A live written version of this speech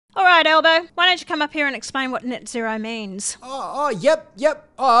All right, Elbow, why don't you come up here and explain what net zero means? Yep.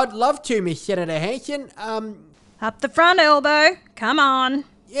 Oh, I'd love to, Miss Senator Hanson. Up the front, Elbow. Come on.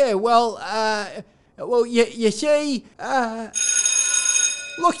 Yeah, you see,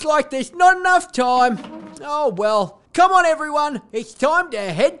 looks like there's not enough time. Oh, well. Come on, everyone. It's time to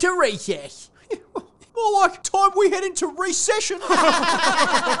head to recess. More like time we head into recession.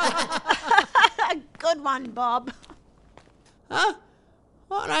 Good one, Bob. Huh?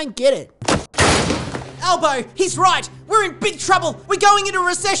 I don't get it. Elbow, he's right. We're in big trouble. We're going into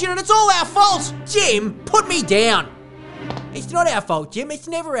recession and it's all our fault. Jim, put me down. It's not our fault, Jim. It's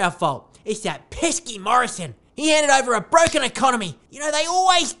never our fault. It's that pesky Morrison. He handed over a broken economy. You know, they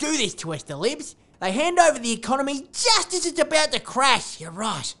always do this to us, the Libs. They hand over the economy just as it's about to crash. You're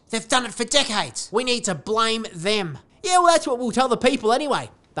right. They've done it for decades. We need to blame them. Yeah, well, that's what we'll tell the people anyway.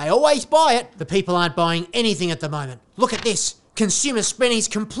 They always buy it. The people aren't buying anything at the moment. Look at this. Consumer spending's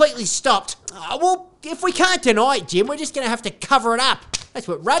completely stopped. Well, if we can't deny it, Jim, we're just going to have to cover it up. That's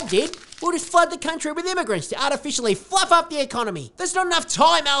what Rudd did. We'll just flood the country with immigrants to artificially fluff up the economy. There's not enough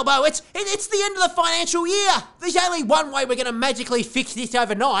time, Elbow. It's the end of the financial year. There's only one way we're going to magically fix this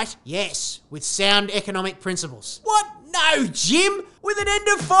overnight. Yes, with sound economic principles. What? No, Jim. With an end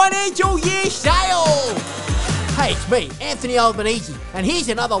of financial year sale. Hey, it's me, Anthony Albanese, and here's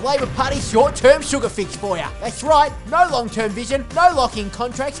another Labor Party short-term sugar fix for you. That's right, no long-term vision, no lock-in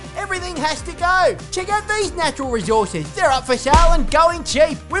contracts, everything has to go. Check out these natural resources. They're up for sale and going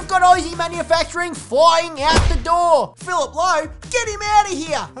cheap. We've got Aussie manufacturing flying out the door. Philip Lowe, get him out of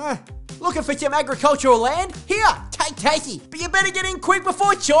here. Looking for some agricultural land? Here, take Tassie, but you better get in quick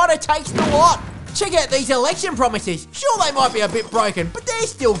before China takes the lot. Check out these election promises. Sure, they might be a bit broken, but they're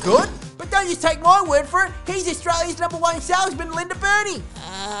still good. But don't just take my word for it. He's Australia's #1 salesman, Linda Burney.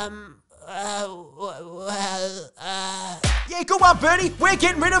 Yeah, good one, Bernie. We're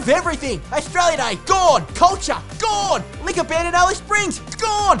getting rid of everything. Australia Day, gone. Culture, gone. Liquor ban in Alice Springs,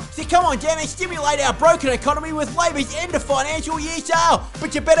 gone. So come on down and stimulate our broken economy with Labor's end of financial year sale.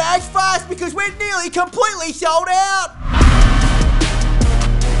 But you better act fast because we're nearly completely sold out.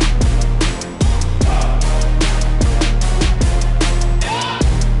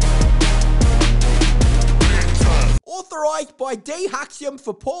 Authorised by D. Huxham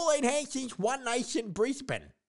for Pauline Hanson's One Nation Brisbane.